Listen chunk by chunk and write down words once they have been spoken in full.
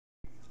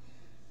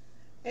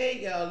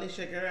Hey y'all, it's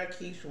your girl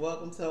Keish.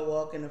 Welcome to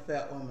Walk in the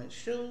Fat Woman's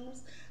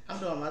Shoes. I'm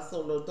doing my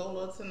solo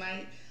dolo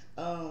tonight.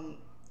 Um,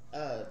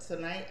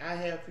 Tonight I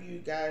have for you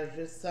guys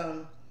just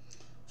some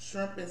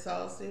shrimp and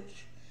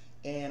sausage,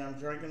 and I'm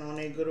drinking on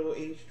that good old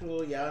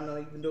H2O. Y'all know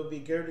even though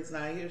Big Gurt is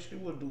not here, she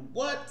will do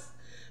what?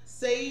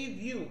 Save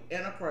you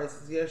in a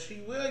crisis. Yes,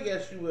 she will.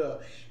 Yes, she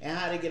will. And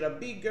how to get a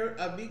big Gurt,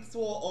 a big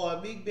swole, or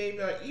a big baby,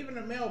 or even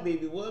a male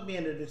baby will be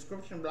in the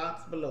description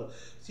box below.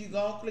 So you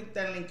gonna click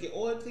that link, get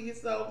order to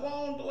yourself. Go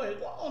on, do it.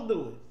 Go on,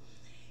 do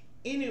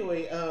it.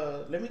 Anyway,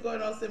 let me go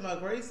ahead and say my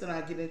grace and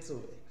I get into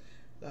it.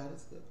 God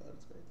is good. God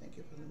is great. Thank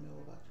you for the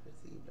meal about to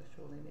receive. Bless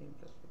your holy name.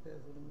 Bless the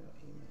prayers of the meal.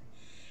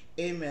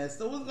 Amen. Amen.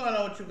 So what's going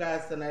on with you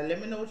guys tonight? Let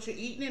me know what you're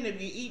eating and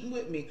if you're eating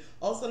with me.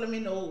 Also, let me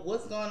know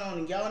what's going on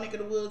in y'all neck of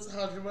the woods.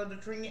 How's your brother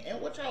treating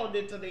and what y'all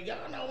did today?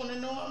 Y'all not want to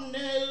know. I'm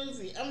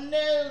nosy. I'm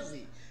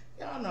nosy.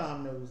 Y'all know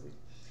I'm nosy.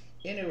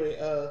 Anyway,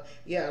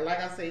 yeah, like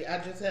I say,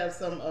 I just have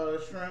some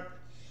shrimp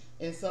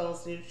and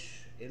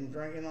sausage and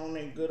drinking on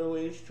that good old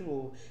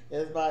H2O.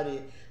 That's about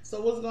it.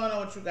 So what's going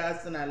on with you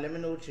guys tonight? Let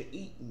me know what you're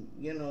eating.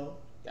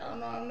 Y'all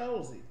know I'm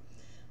nosy.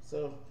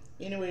 So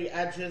anyway,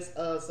 I just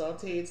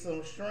sauteed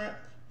some shrimp.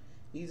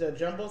 These are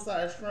jumbo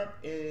sized shrimp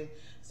and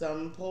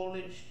some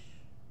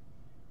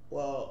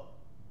well,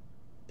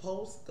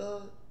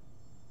 polska,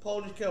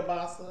 Polish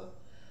kielbasa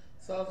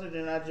sausage,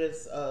 and I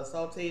just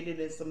sauteed it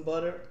in some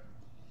butter.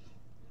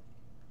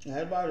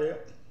 That's about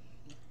it.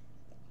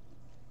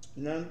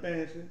 Nothing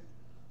fancy.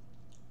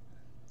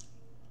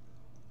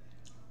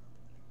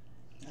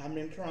 I've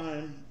been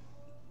trying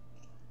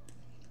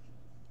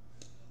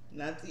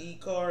not to eat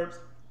carbs,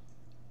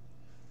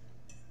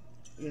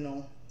 you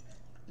know.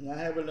 And I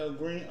have a little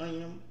green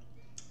onion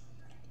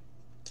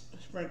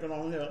sprinkled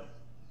on here.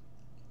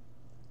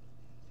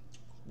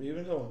 But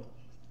even so,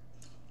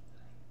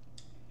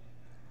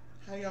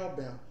 how y'all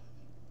been?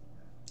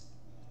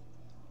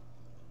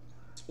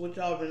 What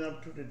y'all been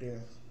up to today?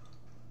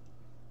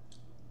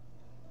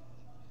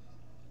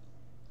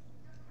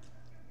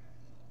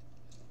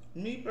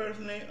 Me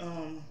personally,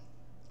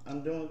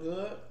 I'm doing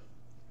good.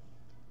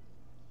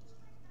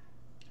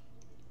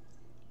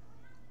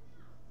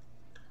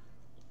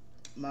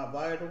 My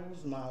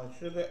vitals, my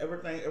sugar,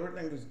 everything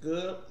is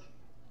good.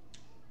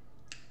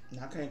 And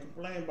I can't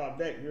complain about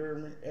that, you hear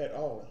me? At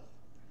all.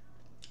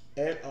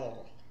 At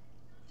all.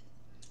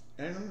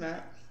 And I'm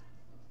not.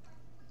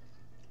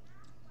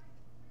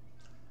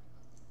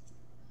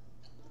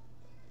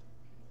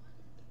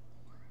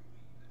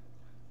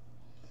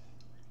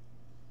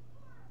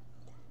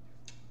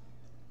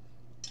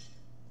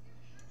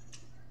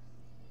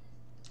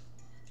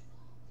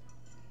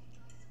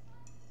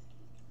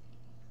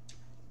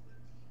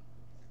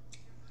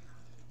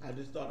 I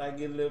just thought I'd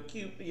get a little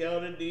cute for y'all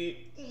today.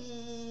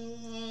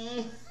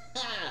 I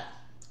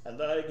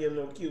thought I'd get a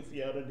little cute for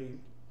y'all today.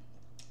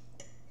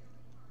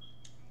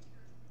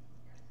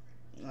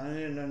 I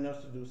ain't nothing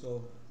else to do,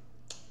 so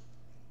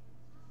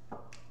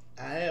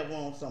I have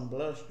on some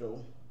blush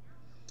though.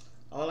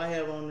 All I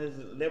have on is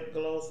lip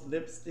gloss,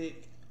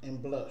 lipstick,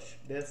 and blush.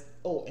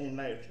 And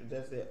lashes.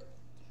 That's it.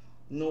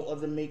 No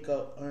other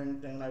makeup or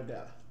anything like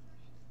that.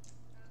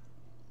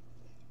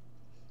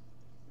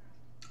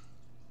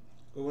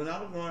 But when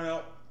I was growing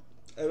up,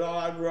 that's all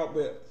I grew up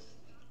with.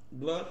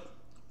 Blush.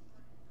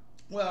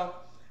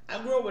 Well,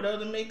 I grew up with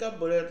other makeup,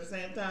 but at the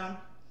same time,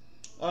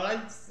 all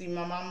I see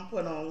my mama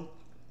put on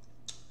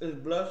is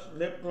blush,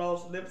 lip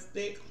gloss,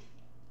 lipstick,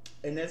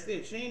 and that's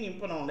it. She ain't even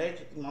put on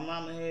lashes. My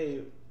mama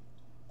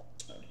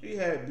she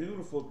had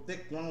beautiful,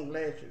 thick, long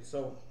lashes.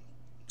 So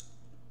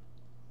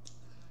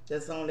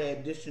that's only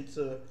addition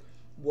to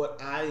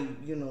what I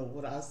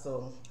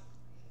saw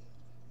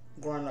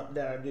growing up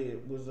that I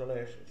did was the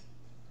lashes.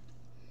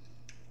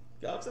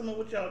 Y'all tell me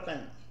what y'all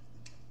think.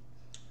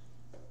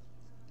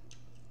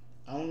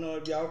 I don't know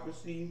if y'all can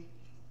see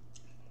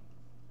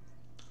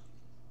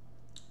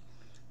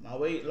my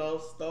weight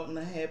loss starting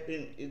to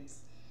happen.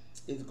 It's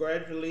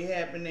gradually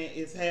happening.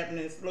 It's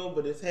happening slow,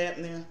 but it's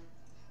happening.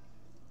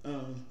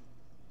 Um,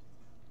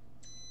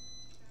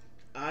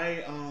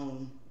 I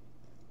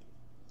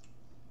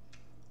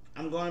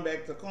I'm going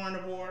back to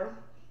carnivore,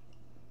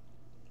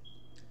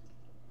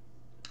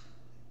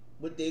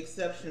 with the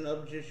exception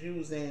of just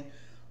using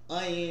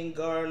onion,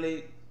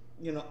 garlic,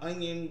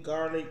 onion,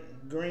 garlic,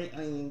 green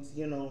onions,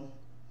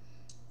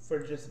 for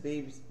just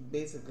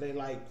basically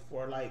like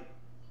for like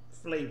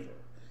flavor.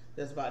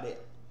 That's about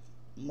it.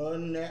 More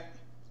than that,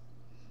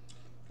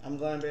 I'm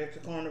going back to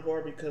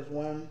carnivore because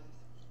one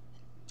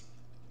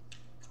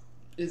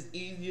is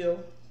easier.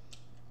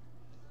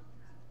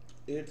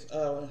 It's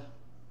I'm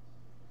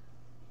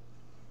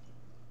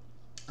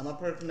a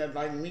person that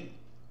like meat.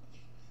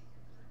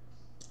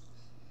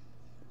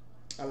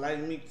 I like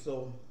meat,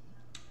 so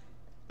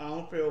I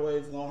don't feel like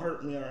it's gonna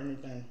hurt me or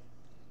anything.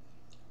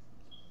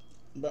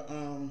 But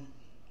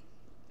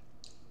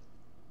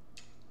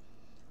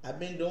I've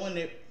been doing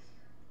it.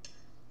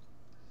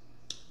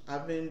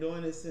 I've been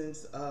doing it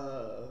since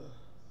I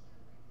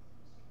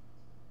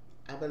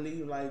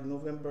believe like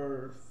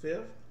November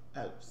 5th.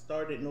 I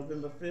started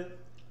November 5th.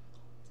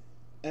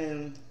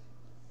 And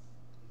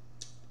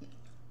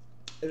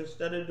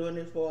instead of doing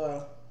it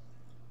for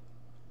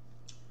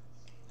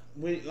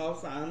weight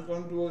loss, I'm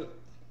going to do it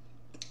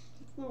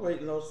for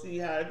weight loss, see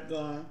how it's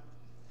going.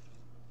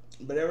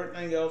 But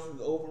everything else is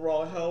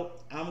overall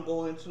health. I'm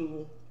going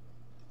to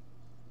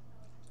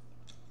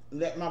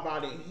let my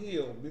body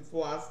heal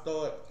before I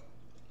start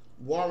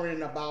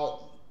worrying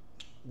about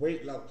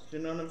weight loss. You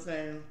know what I'm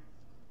saying?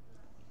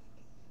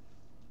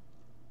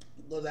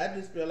 Because I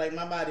just feel like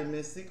my body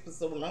been sick for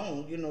so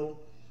long, you know,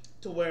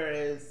 to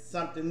whereas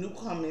something new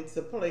come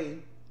into play,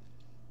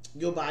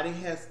 your body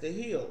has to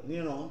heal,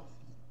 you know.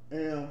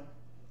 And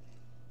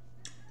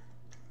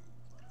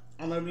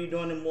I'm gonna be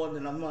doing it more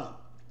than a month.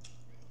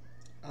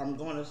 I'm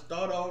gonna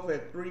start off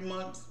at 3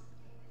 months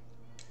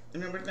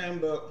and everything,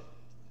 but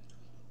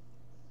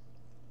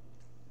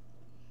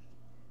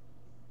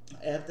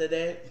after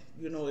that,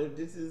 you know, if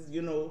this is,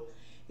 you know,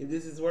 if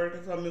this is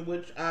working for me,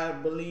 which I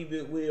believe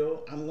it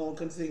will, I'm gonna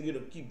continue to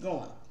keep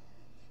going.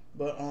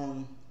 But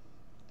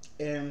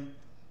and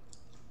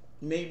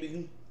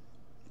maybe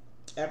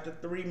after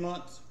 3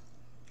 months,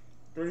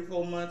 3,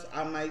 4 months,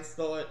 I might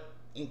start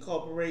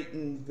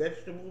incorporating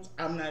vegetables.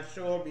 I'm not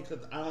sure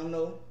because I don't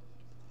know.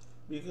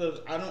 Because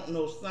I don't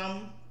know,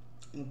 some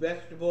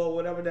vegetable or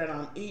whatever that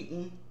I'm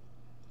eating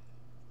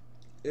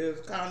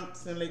is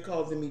constantly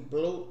causing me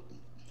bloat.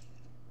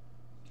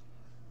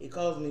 It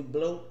causes me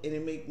bloat and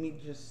it make me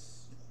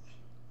just,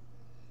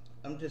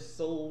 I'm just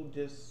so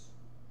just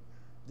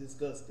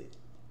disgusted.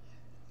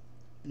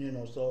 You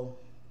know, so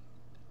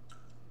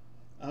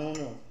I don't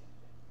know.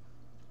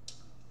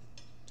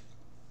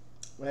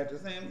 But at the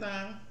same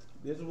time,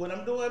 this is what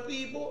I'm doing,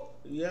 people.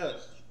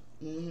 Yes.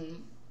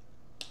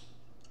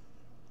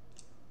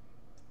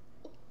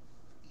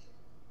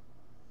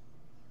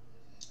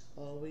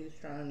 Always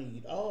trying to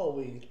eat.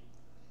 Always.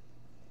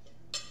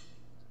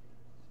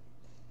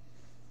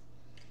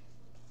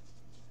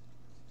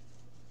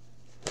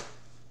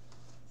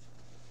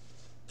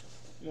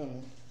 You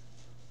know.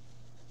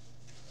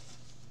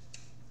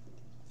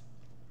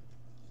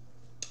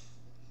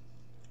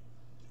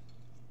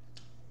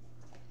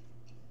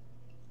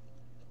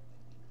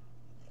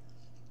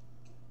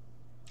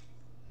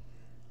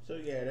 So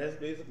yeah, that's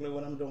basically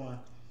what I'm doing.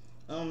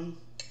 Um,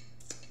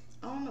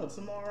 I don't know.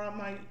 Tomorrow I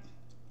might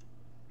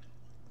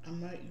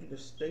eat a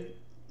steak.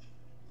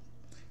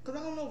 Cause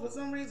I don't know, for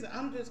some reason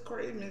I'm just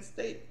craving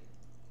steak.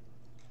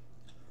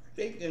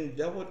 Steak and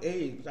deviled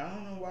eggs. I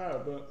don't know why,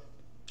 but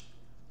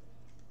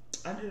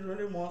I just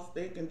really want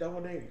steak and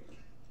deviled eggs.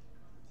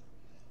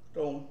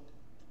 So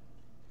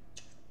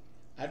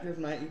I just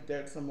might eat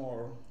that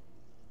tomorrow.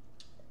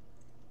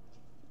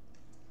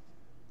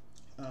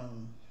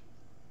 Um,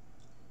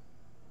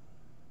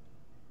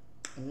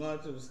 I'm going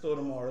to the store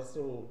tomorrow,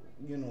 so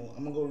you know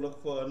I'm gonna go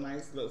look for a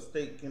nice little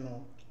steak. You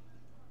know,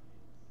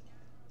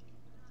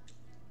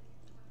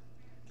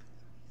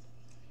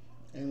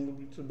 ain't gonna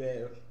be too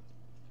bad.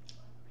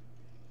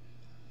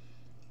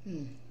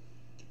 Hmm.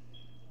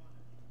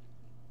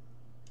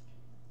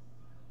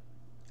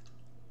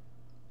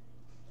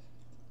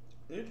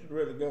 It's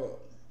really good.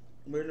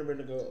 Really,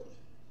 really good.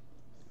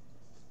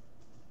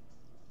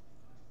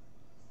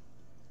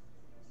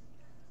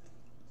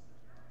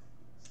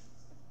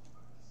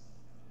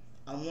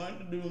 I want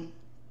to do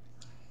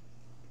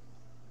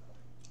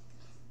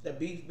the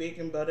beef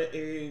bacon butter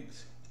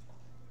eggs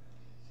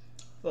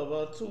for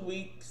about 2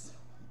 weeks.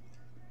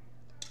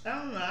 I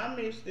don't know. I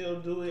may still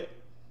do it,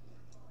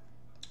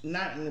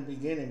 not in the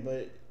beginning,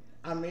 but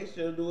I may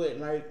still do it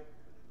like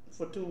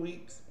for 2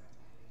 weeks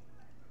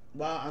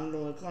while I'm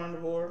doing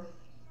carnivore.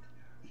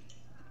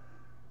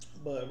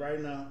 But right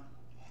now,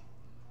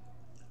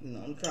 you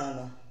know, I'm trying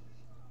to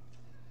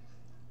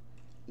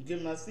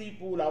get my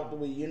seafood out the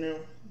way. You know,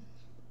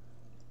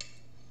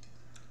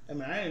 I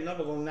mean, I ain't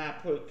never gonna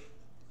not put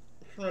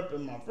shrimp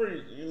in my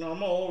freezer. You know,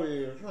 I'm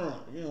always shrimp.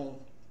 You know,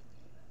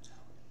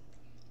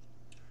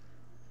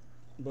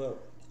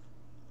 but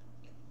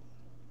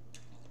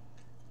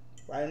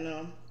right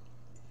now,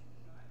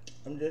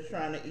 I'm just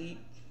trying to eat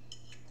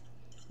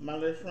my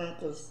little shrimp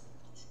because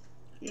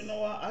you know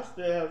what? I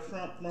still have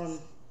shrimp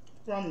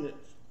from this.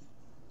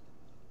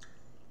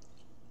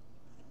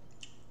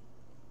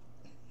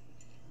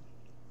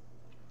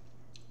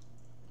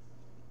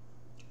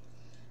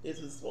 This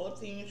is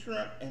 14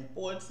 shrimp and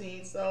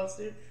 14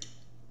 sausage.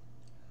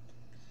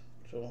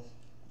 So,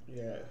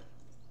 yeah,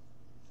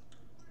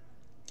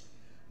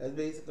 that's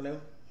basically,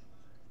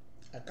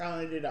 I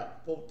counted it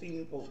out,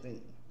 14,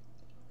 14.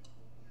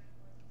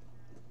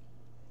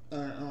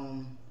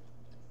 And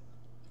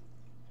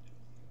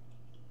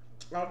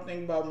I was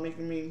thinking about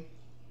making me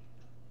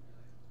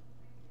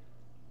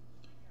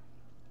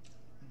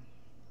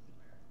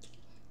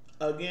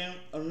again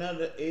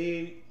another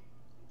egg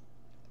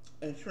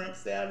and shrimp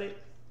salad.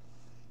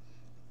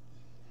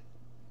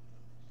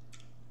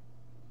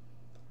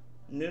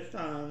 And this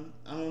time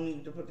I don't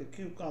need to put the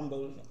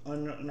cucumbers or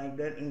nothing like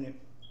that in it.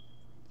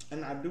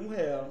 And I do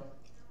have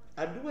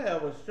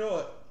a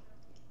short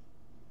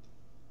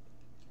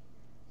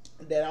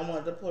that I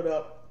wanted to put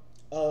up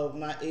of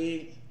my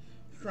egg,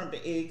 shrimp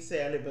and egg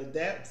salad, but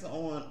that's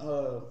on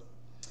a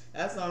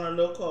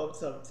low carb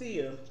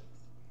tortilla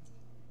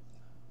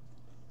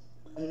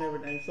and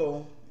everything.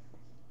 So,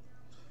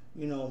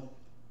 you know,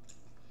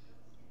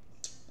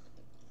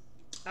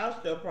 I'll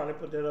still probably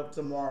put that up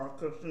tomorrow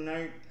because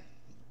tonight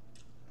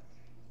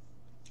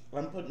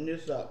I'm putting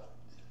this up.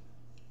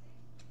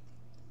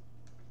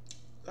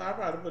 I'll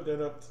probably put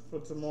that up for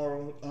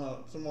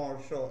tomorrow,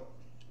 tomorrow's show.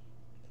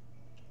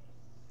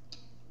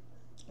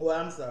 Well,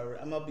 I'm sorry.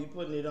 I'm gonna be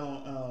putting it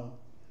on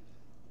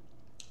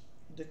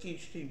the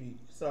Keish TV.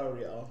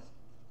 Sorry, y'all.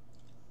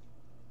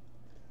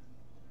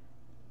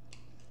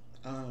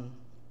 Um,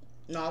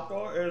 now,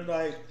 for it's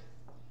like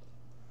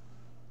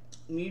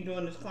me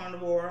doing this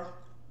carnivore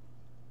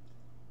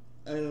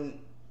and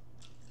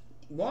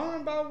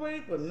worrying about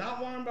weight, but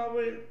not worrying about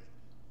weight.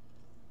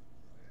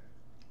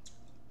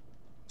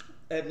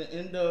 At the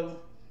end of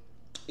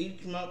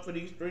each month for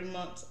these 3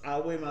 months, I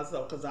weigh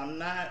myself because I'm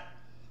not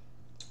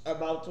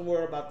about to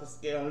worry about the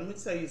scale. Let me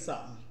tell you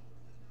something.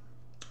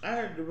 I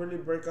had to really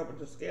break up with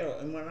the scale,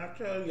 and when I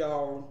tell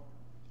y'all,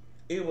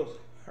 it was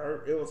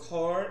hurt, it was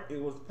hard,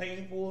 it was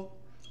painful.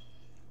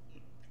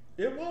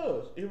 It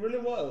was. It really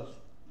was.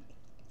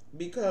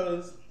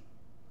 Because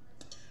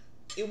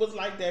it was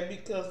like that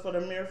because for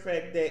the mere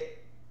fact that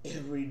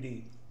every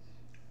day,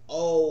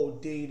 all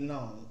day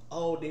long,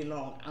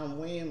 I'm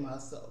weighing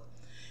myself.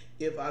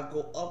 If I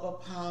go up a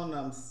pound,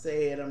 I'm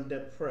sad, I'm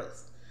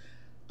depressed.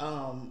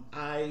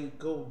 I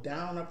go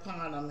down a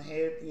pound, I'm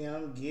happy,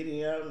 I'm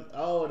giddy, I'm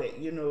all that,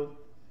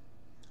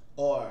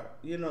 or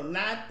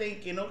not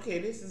thinking, okay,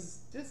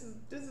 this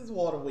is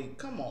water weight.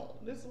 Come on,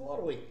 this is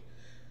water weight.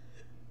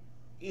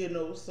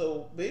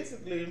 So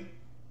basically,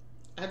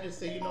 I just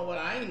say, you know what,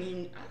 I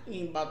ain't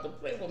even about to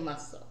play with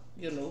myself,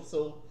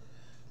 so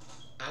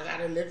I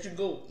gotta let you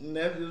go. And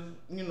that's just,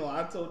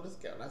 I told this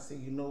girl, I said,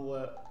 you know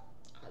what,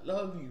 I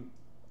love you.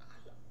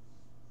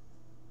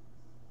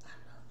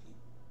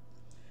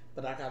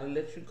 But I gotta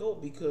let you go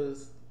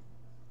because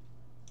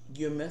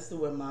you're messing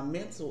with my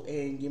mental,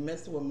 and you're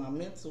messing with my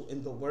mental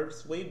in the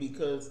worst way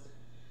because,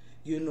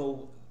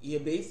 you're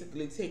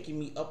basically taking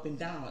me up and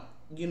down.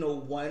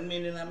 1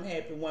 minute I'm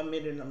happy, 1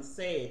 minute I'm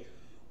sad.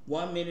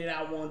 1 minute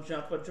I want to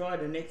jump for joy,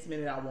 the next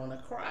minute I want to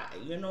cry.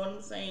 You know what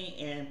I'm saying?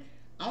 And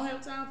I don't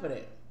have time for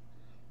that.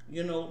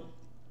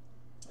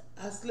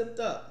 I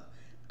slipped up.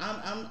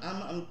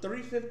 I'm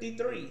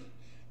 353,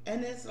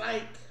 and it's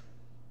like,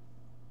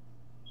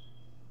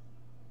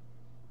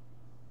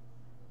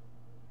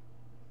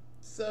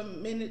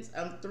 some minutes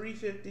I'm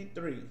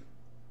 353.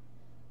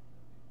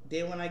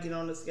 Then when I get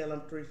on the scale,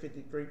 I'm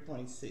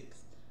 353.6.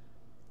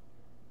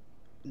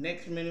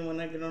 Next minute when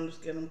I get on the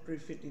scale, I'm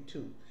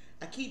 352.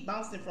 I keep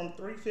bouncing from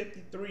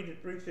 353 to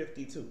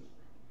 352.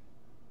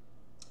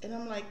 And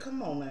I'm like,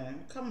 come on,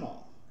 man. Come on,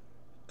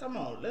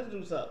 let's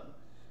do something.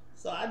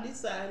 So I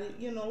decided,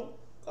 go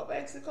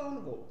back to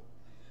carnivore.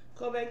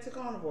 Go back to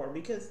carnivore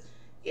because,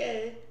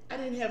 yeah, I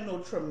didn't have no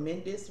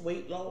tremendous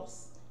weight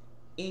loss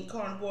in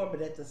carnivore,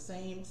 but at the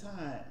same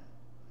time,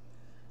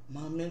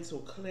 my mental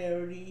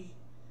clarity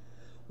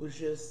was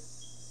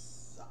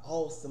just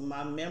awesome.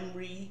 My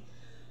memory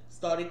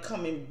started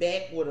coming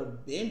back with a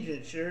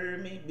vengeance, you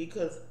heard me?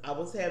 Because I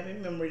was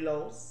having memory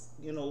loss,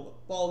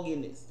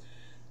 fogginess,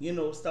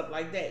 stuff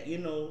like that.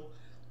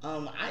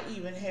 I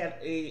even had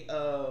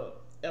a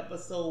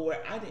episode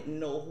where I didn't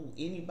know who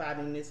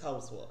anybody in this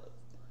house was.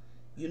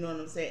 You know what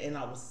I'm saying? And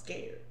I was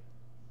scared,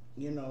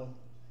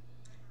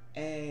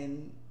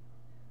 and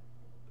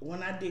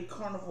when I did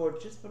carnivore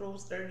just for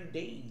those 30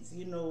 days,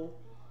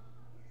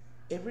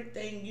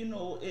 everything,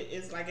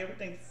 it's like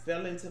everything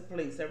fell into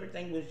place.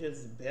 Everything was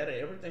just better.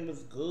 Everything was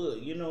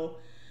good,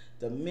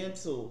 the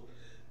mental,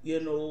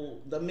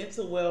 the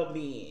mental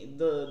well-being,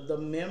 the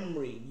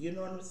memory, you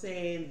know what I'm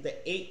saying? The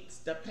aches,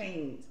 the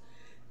pains.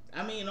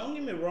 I mean, don't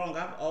get me wrong,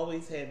 I've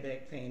always had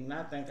back pain, and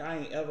I think I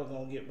ain't ever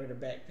gonna get rid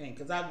of back pain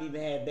because I've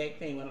even had back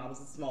pain when I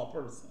was a small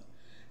person.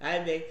 I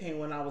had back pain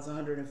when I was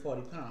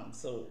 140 pounds.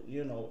 So,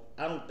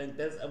 I don't think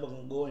that's ever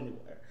going to go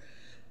anywhere.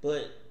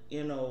 But,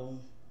 I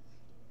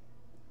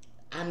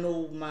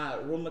know my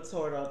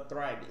rheumatoid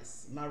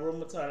arthritis, my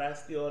rheumatoid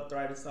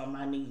osteoarthritis on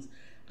my knees.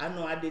 I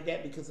know I did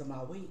that because of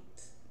my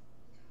weight.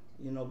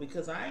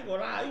 Because I ain't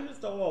gonna lie, I used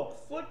to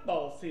walk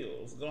football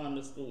fields going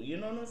to school. You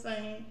know what I'm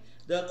saying?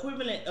 The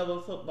equivalent of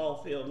a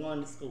football field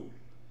going to school.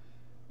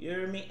 You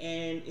hear me?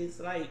 And it's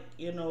like,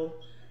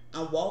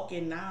 I'm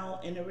walking now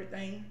and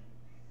everything.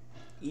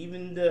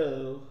 Even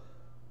though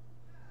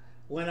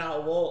when I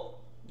walk,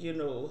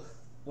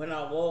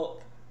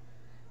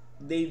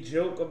 they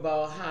joke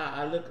about how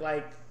I look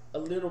like a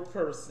little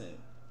person.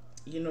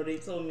 They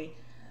told me,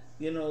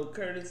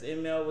 Curtis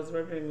and Mel was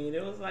working me. They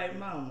was like,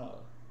 Mama,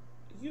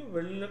 you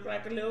really look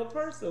like a little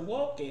person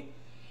walking.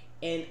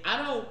 And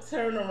I don't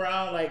turn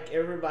around like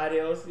everybody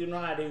else. You know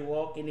how they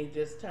walk and they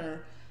just turn.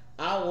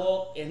 I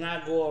walk and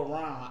I go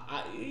around.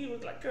 He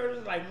was like, Curtis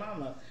was like,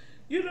 Mama,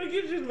 you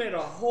just made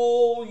a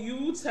whole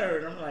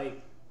U-turn. I'm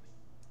like,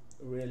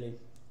 really?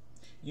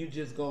 You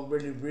just gonna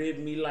really rib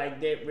me like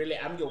that? Really?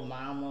 I'm your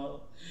mama.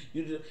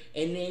 You just,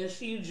 and then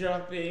she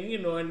jump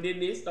in, and then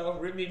they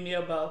start ribbing me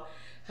about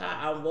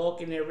how I'm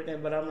walking and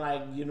everything. But I'm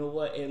like, you know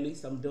what? At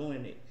least I'm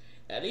doing it.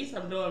 At least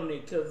I'm doing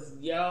it, cause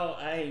y'all,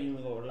 I ain't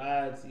even gonna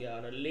lie to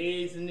y'all. The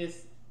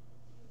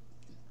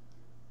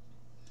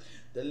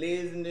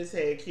laziness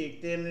had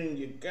kicked in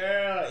your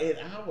girl, and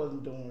I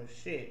wasn't doing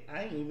shit.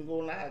 I ain't even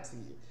gonna lie to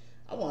you.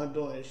 I wasn't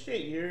doing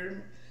shit, you hear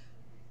me?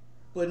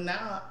 But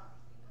now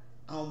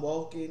I'm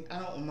walking. I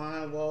don't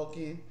mind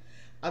walking.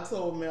 I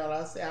told Mel,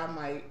 I said I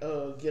might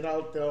get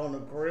out there on the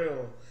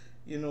grill,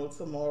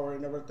 tomorrow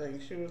and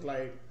everything. She was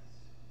like,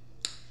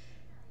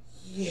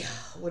 yeah,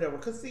 whatever.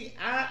 Cause see,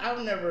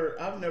 I've never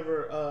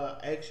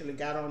actually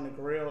got on the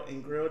grill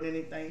and grilled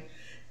anything.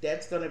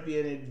 That's gonna be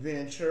an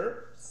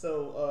adventure.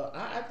 So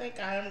I think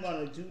I am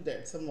gonna do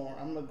that tomorrow.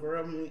 I'm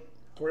gonna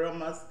grill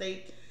my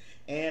steak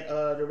and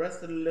the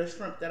rest of the little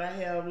shrimp that I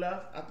have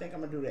left. I think I'm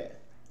gonna do that.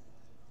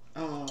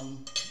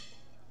 Um,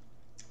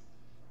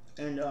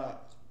 and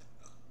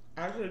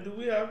I said, do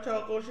we have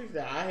charcoal? She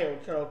said, I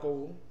have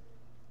charcoal.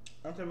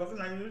 I said, what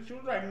can I use? She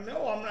was like,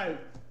 no. I'm like,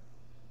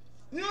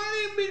 you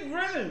don't need to be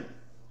grilling.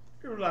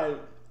 She was like,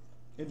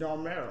 it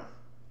don't matter.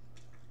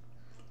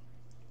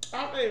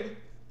 I said,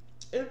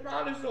 it's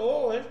probably so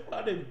old. It's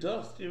probably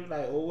dust. She was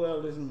like, oh,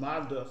 well, this is my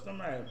dust. I'm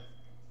like,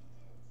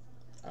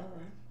 all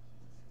right.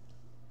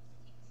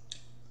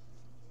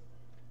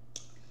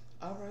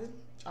 All right.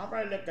 All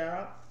right, that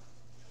girl.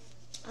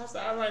 I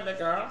said, all right, that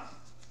girl.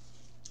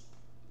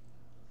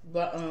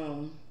 But,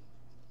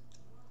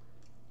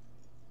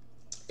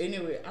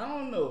 anyway, I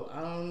don't know.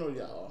 I don't know,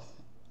 y'all.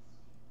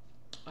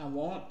 I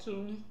want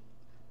to.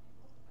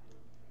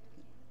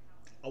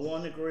 I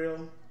want to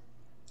grill.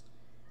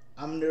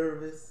 I'm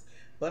nervous.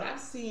 But I've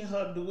seen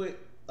her do it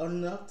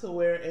enough to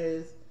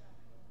whereas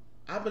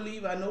I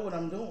believe I know what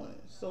I'm doing.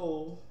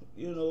 So,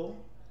 I'm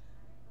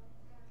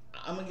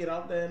going to get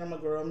out there and I'm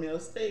going to grill me a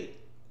steak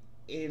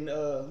and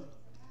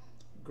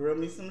grill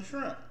me some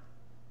shrimp.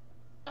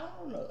 I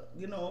don't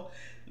know.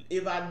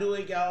 If I do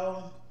it,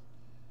 y'all,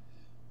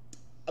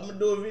 I'm going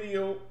to do a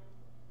video.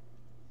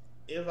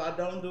 If I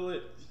don't do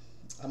it,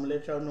 I'm going to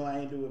let y'all know I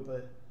ain't do it,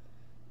 but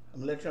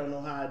I'm going to let y'all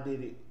know how I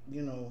did it.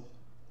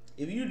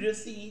 If you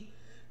just see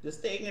the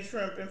steak and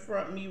shrimp in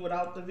front of me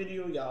without the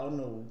video, y'all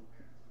know.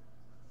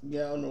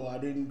 Y'all know I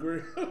didn't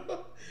grill.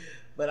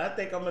 But I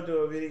think I'm going to do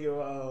a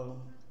video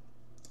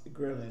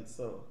grilling.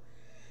 So,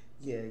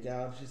 yeah,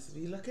 y'all just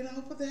be looking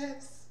out for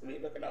that. Be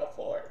looking out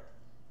for it.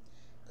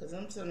 Because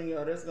I'm telling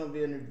y'all, there's going to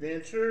be an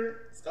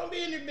adventure. It's going to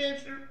be an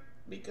adventure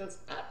because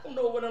I don't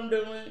know what I'm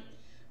doing.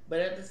 But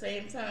at the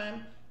same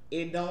time,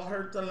 it don't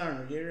hurt to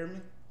learn. You hear me?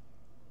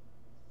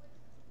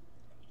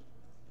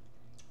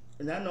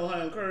 And I know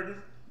her and Curtis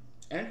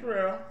and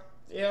Terrell,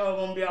 they all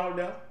going to be out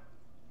there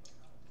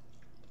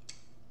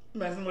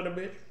messing with a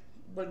bitch.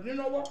 But you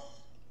know what?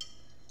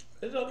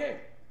 It's okay.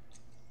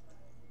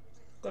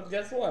 Because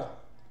guess what?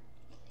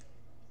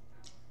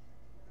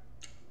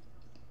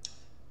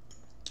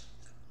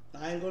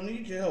 I ain't gonna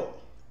need your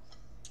help.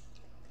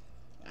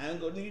 I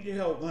ain't gonna need your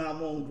help when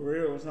I'm on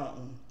grill or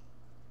something.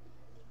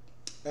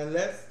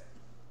 Unless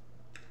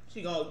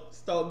she gonna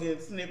start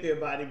getting snippy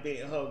about it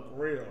being her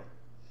grill.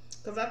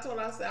 Cause I told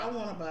her, I said, I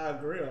wanna buy a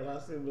grill. I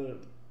said,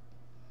 look,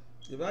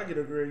 if I get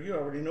a grill, you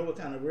already know what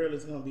kind of grill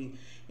it's gonna be.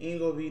 It ain't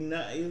gonna be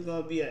nothing. It's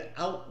gonna be an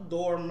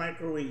outdoor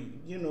microwave,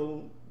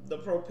 the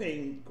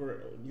propane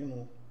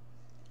grill,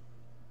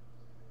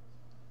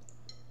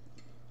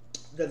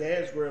 the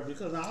gas grill,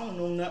 because I don't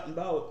know nothing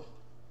about,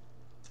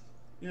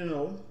 I don't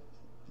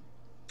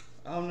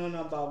know nothing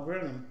about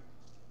grilling.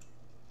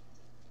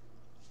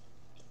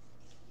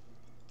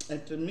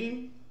 And to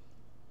me,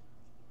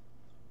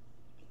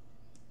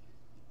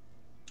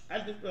 I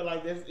just feel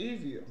like that's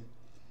easier.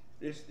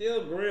 It's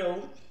still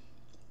grilled,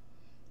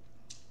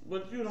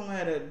 but you don't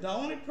have that. The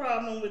only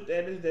problem with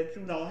that is that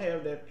you don't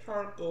have that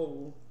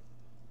charcoal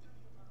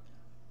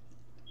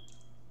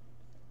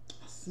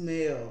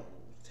smell,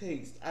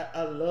 taste.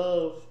 I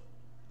love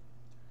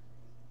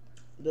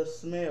the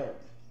smell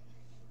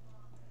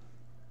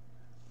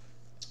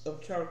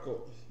of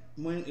charcoal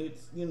when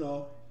it's,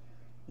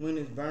 when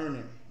it's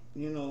burning,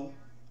 and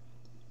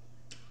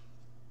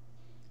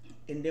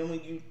then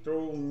when you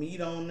throw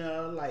meat on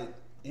there, like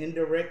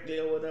indirectly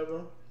or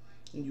whatever,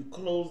 and you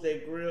close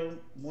that grill,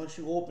 once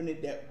you open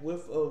it, that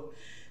whiff of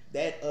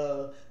that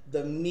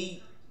the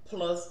meat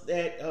plus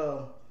that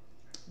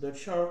the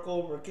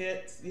charcoal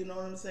briquettes, you know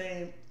what I'm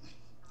saying?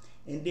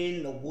 And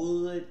then the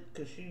wood,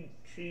 cause she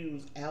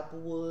used apple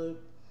wood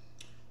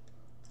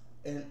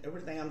and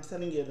everything. I'm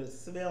telling you, the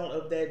smell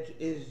of that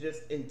is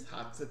just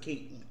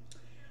intoxicating.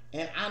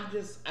 And I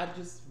just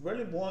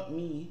really want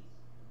me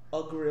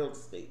a grilled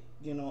steak.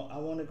 I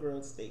want a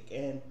grilled steak,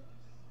 and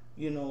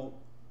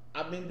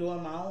I've been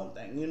doing my own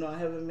thing. I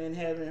haven't been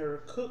having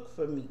her cook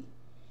for me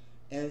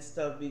and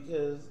stuff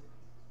because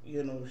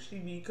she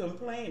be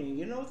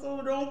complaining.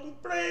 So don't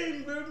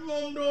complain, baby.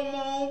 I'm doing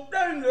my own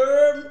thing,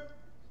 girl.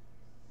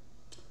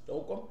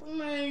 Don't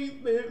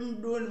complain, baby.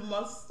 I'm doing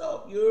my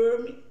stuff. You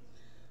heard me?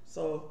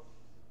 So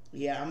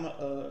Yeah,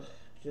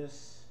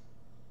 just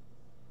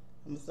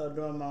I'm gonna start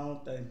doing my own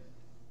thing.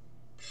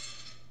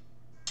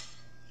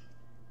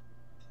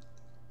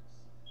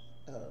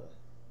 Uh,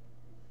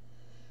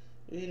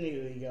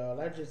 anyway, y'all,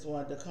 I just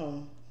wanted to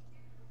come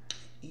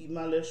eat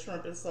my little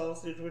shrimp and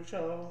sausage with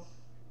y'all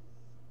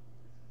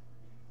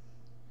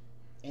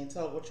and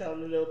talk with y'all a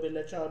little bit,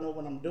 let y'all know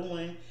what I'm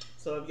doing.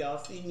 So if y'all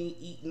see me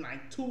eating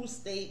like two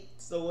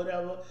steaks or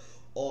whatever,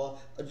 or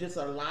just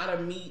a lot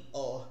of meat,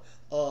 or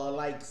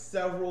like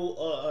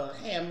several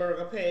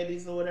hamburger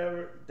patties or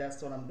whatever,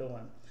 that's what I'm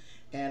doing.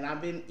 And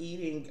I've been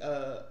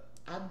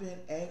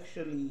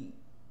actually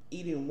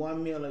eating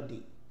one meal a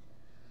day.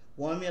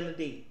 One meal a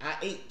day. I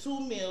ate two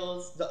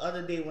meals the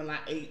other day when I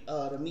ate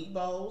the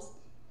meatballs.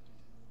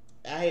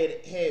 I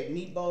had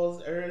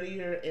meatballs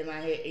earlier and I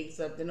had ate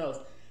something else.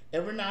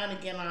 Every now and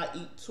again I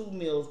eat two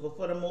meals, but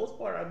for the most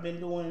part I've been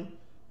doing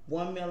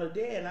one meal a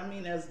day, and I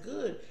mean that's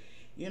good,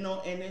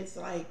 And it's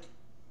like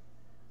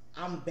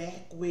I'm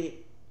back with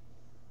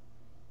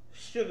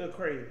sugar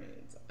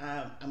cravings.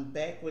 I'm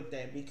back with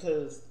that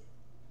because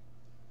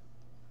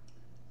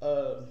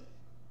uh,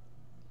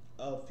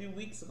 a few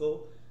weeks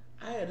ago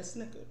I had a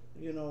Snicker,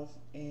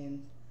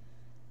 and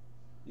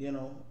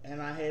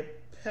and I had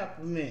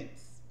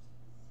peppermints.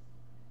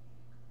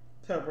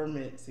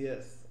 Peppermints,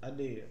 yes, I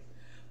did.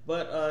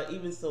 But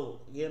even so,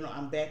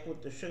 I'm back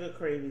with the sugar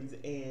cravings,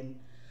 and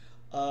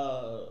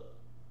uh,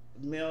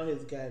 Mel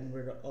has gotten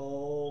rid of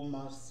all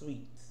my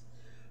sweets.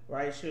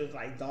 Right? She was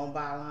like, "Don't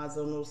buy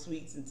Alonzo no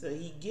sweets until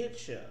he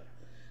gets you."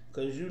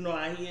 Cause you know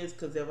how he is.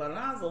 Cause if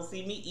Alonzo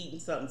see me eating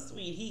something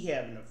sweet, he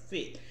having a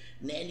fit.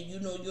 Nanny, you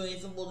know you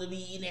ain't supposed to be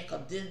eating that.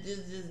 Cause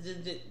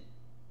this.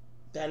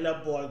 That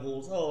little boy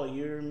goes hard.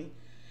 You hear me?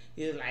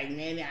 He's like,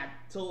 Nanny, I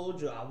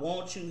told you, I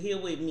want you here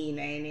with me,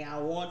 Nanny. I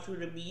want you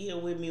to be here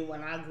with me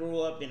when I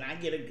grow up and I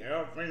get a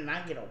girlfriend and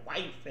I get a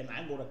wife and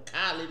I go to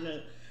college.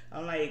 And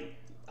I'm like,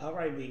 all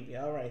right, baby,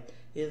 all right.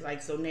 He's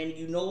like, so Nanny,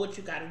 you know what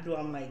you got to do?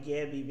 I'm like,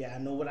 yeah, baby, I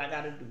know what I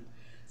got to do.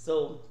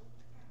 So,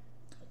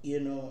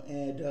 and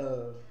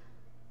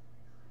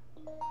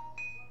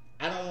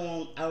I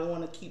don't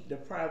want to keep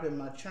depriving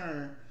my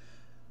churn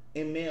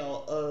and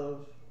male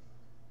of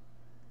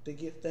the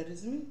gift that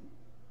is me.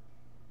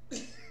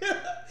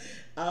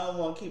 I don't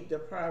want to keep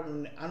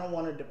depriving. I don't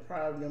want to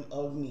deprive them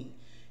of me.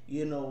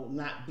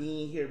 Not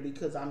being here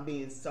because I'm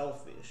being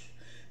selfish.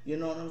 You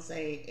know what I'm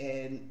saying?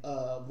 And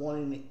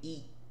wanting to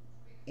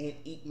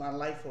eat my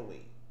life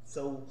away.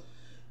 So,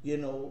 you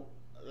know,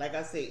 like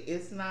I say,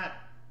 it's not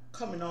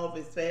coming off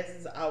as fast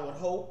as I would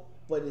hope,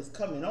 but it's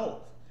coming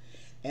off,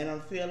 and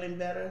I'm feeling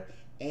better.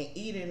 And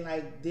eating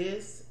like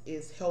this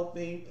is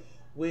helping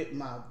with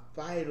my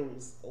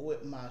vitals,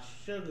 with my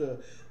sugar.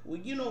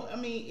 Well, I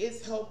mean,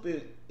 it's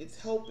helping. It's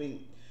helping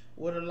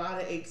with a lot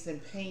of aches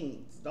and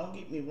pains. Don't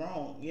get me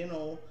wrong.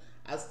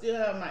 I still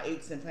have my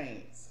aches and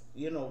pains.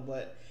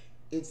 But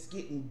it's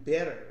getting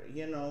better.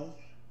 You know.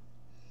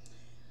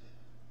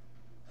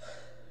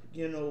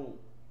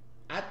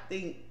 I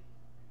think,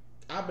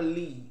 I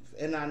believe,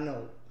 and I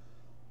know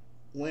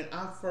when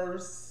I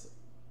first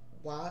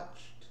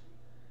watched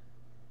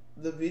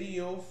the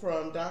video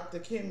from Dr.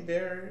 Kim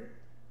Berry,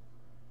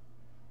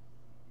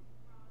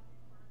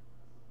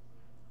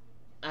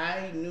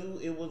 I knew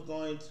it was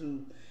going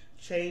to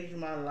change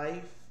my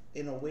life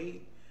in a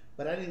way,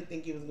 but I didn't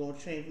think it was going to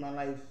change my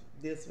life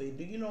this way.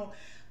 Do you know,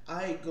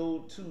 I go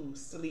to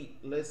sleep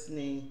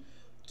listening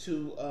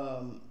to,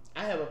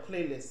 I have a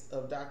playlist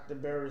of Dr.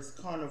 Berry's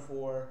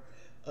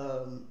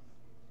um,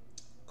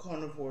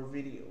 carnivore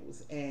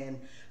videos, and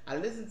I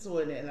listen to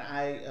it, and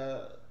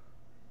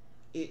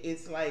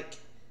it's like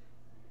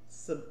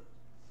sub,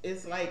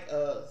 it's like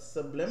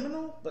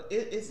subliminal, but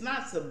it's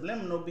not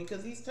subliminal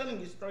because he's telling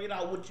you straight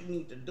out what you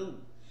need to do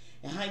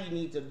and how you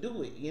need to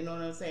do it. You know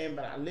what I'm saying?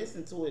 But I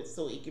listen to it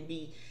so it can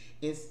be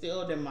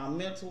instilled in my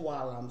mental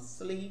while I'm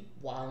asleep,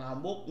 while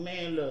I'm woke.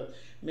 Man, look,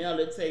 man,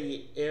 I'll tell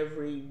you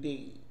every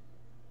day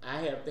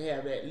I have to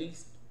have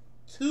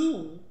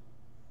two,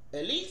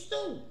 at least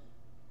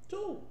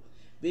two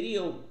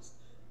videos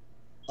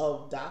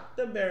of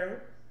Dr.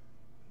 Barrett,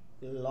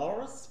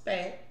 Laura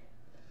Spack,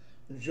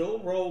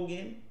 Joe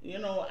Rogan.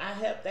 I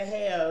have to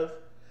have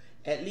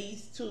at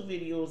least two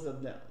videos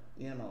of them,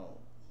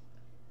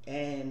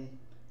 And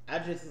I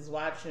just was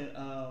watching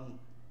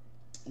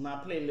my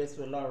playlist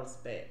with Laura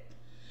Spack,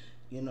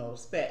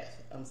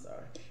 Spath, I'm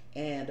sorry.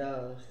 And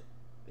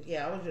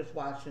yeah, I was just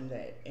watching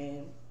that.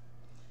 And,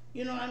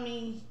 I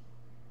mean,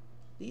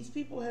 these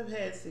people have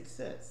had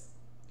success,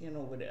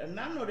 with it. And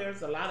I know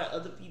there's a lot of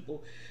other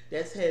people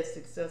that's had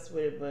success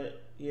with it,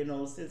 but,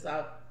 since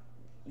I,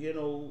 you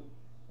know,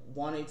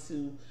 wanted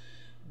to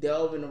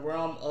delve in the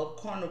realm of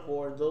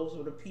carnivore, those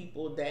were the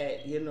people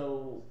that,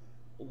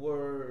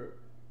 were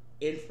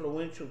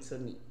influential to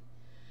me.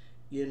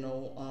 You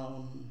know,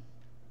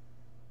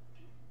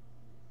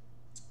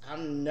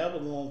 I'm never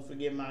gonna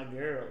forget my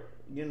girl,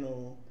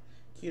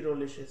 Keto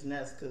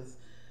Ness, because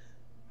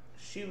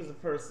she was a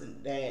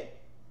person that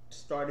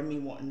started me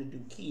wanting to do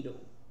keto,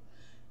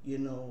 you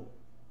know,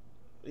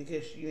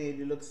 because she made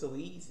it look so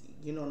easy.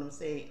 You know what I'm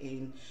saying?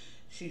 And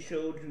she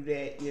showed you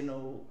that,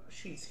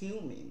 she's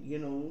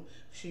human,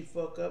 she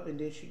fuck up and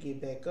then she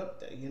get back up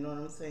there, you know what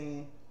I'm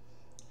saying?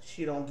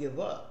 She don't give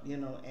up,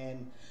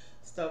 and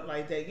stuff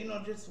like that.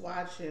 Just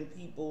watching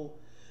people,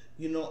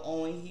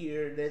 on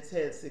here that's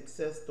had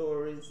success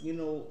stories,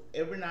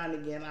 every now and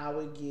again I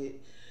would get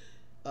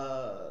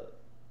uh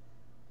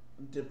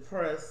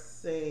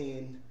depressed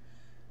saying,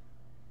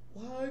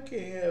 why I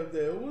can't have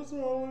that? What's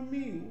wrong with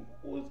me?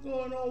 What's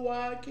going on?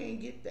 Why I can't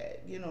get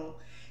that?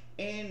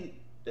 And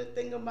the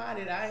thing about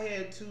it, I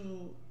had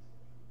to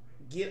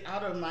get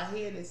out of my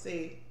head and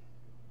say,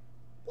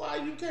 why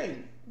you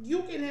can't?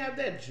 You can have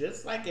that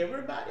just like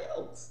everybody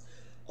else.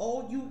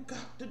 All you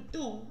got to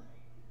do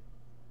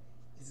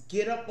is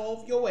get up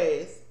off your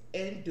ass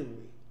and do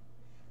it.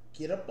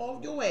 Get up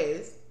off your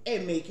ass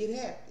and make it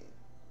happen.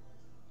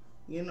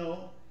 You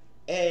know?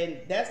 And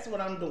that's what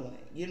I'm doing.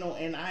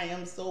 And I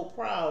am so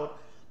proud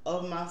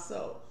of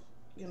myself.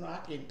 I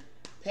can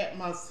pat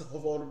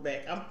myself on the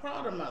back. I'm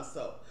proud of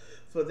myself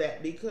for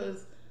that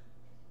because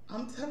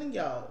I'm telling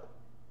y'all,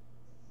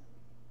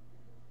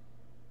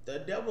 the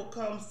devil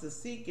comes to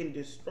seek and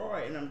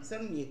destroy, and I'm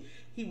telling you,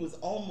 he was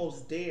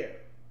almost there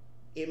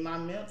in my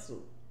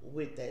mental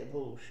with that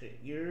bullshit.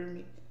 You hear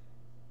me?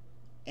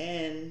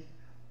 And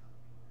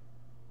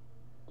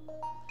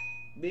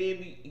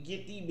baby,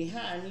 get thee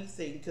behind me,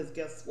 Satan, because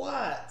guess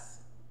what?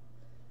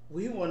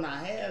 We will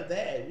not have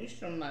that. We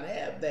shall not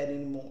have that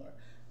anymore.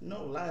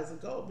 No lies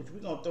and garbage. We're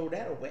gonna throw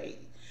that away.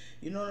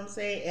 You know what I'm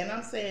saying? And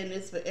I'm saying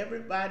this for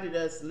everybody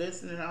that's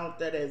listening out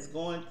there that's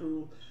going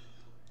through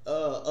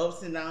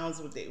ups and downs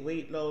with their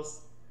weight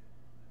loss.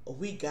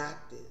 We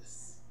got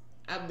this.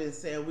 I've been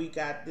saying we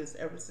got this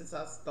ever since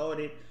I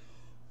started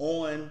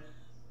on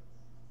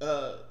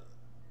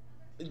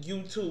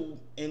YouTube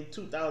in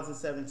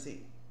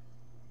 2017.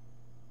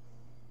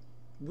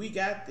 We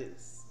got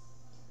this.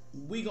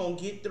 We gonna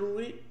get through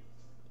it.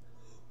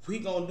 We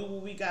gonna do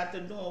what we got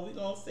to do. And we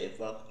gonna say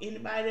fuck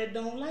anybody that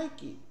don't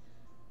like it.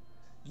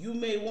 You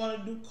may want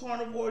to do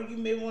carnivore, you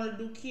may want to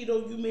do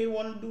keto, you may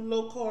want to do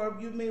low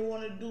carb, you may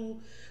want to do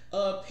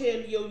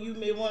paleo, you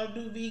may want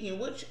to do vegan,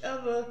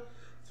 whichever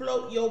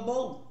float your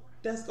boat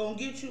that's going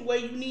to get you where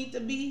you need to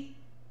be,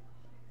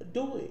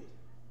 do it.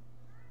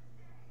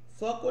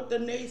 Fuck what the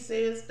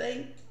naysayers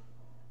think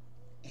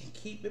and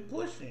keep it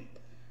pushing.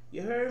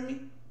 You heard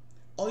me?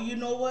 Or you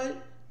know what?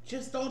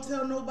 Just don't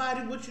tell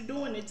nobody what you're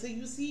doing until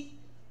you see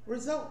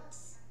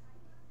results.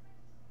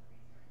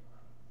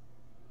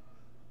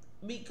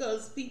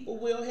 Because people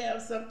will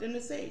have something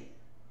to say.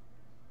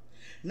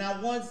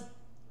 Now, once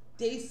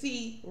they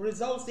see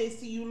results, they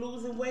see you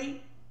losing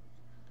weight.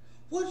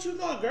 What you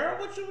doing, girl?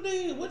 What you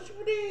did? What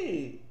you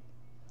did?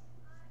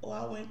 Oh,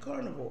 I went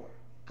carnivore.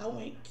 I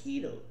went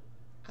keto.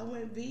 I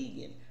went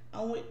vegan.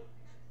 I went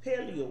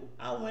paleo.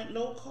 I went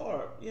low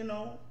carb,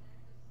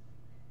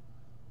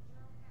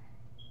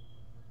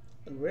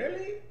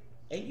 Really?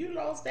 And you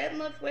lost that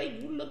much weight?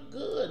 You look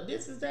good.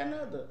 This is that and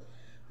other.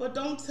 But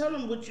don't tell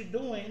them what you're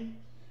doing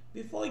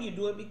before you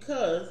do it,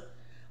 because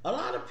a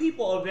lot of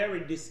people are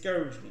very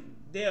discouraging.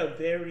 They are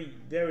very,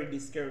 very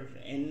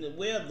discouraging. And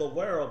where the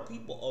world,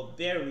 people are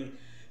very,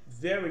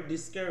 very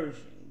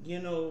discouraging.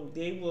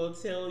 They will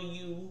tell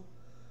you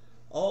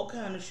all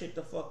kind of shit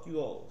to fuck you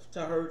off,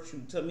 to hurt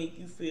you, to make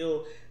you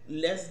feel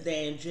less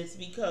than, just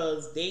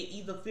because they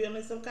either feel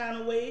in some kind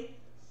of way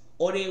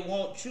or they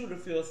want you to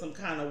feel some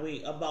kind of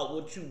way about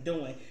what you're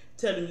doing,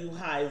 telling you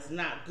how it's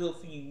not good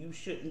for you. You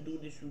shouldn't do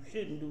this, you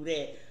shouldn't do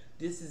that.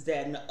 This is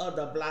that and the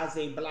other,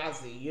 blase,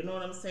 blase. You know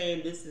what I'm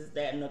saying? This is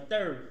that and the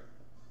third.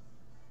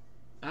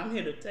 I'm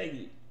here to tell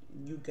you,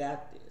 you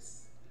got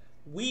this.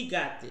 We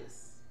got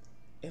this.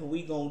 And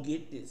we gonna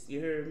get this.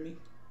 You heard me?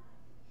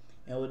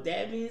 And with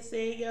that being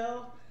said,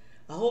 y'all,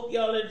 I hope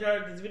y'all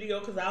enjoyed this video,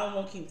 because I don't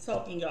want to keep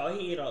talking y'all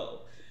head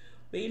off.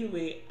 But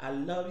anyway, I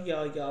love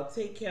y'all. Y'all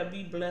take care.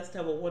 Be blessed.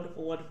 Have a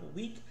wonderful, wonderful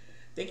week.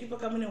 Thank you for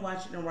coming and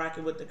watching and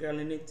rocking with the girl.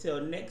 And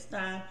until next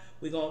time,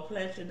 we're going to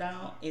plant you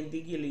down and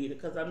dig your leader.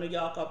 Because I know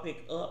y'all can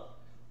pick up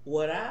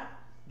what I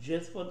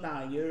just for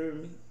now. You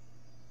heard me?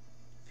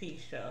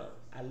 Peace, y'all.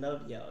 I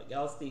love y'all.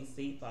 Y'all stay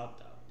safe out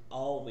there.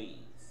 Always.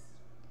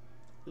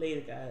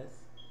 Later, guys.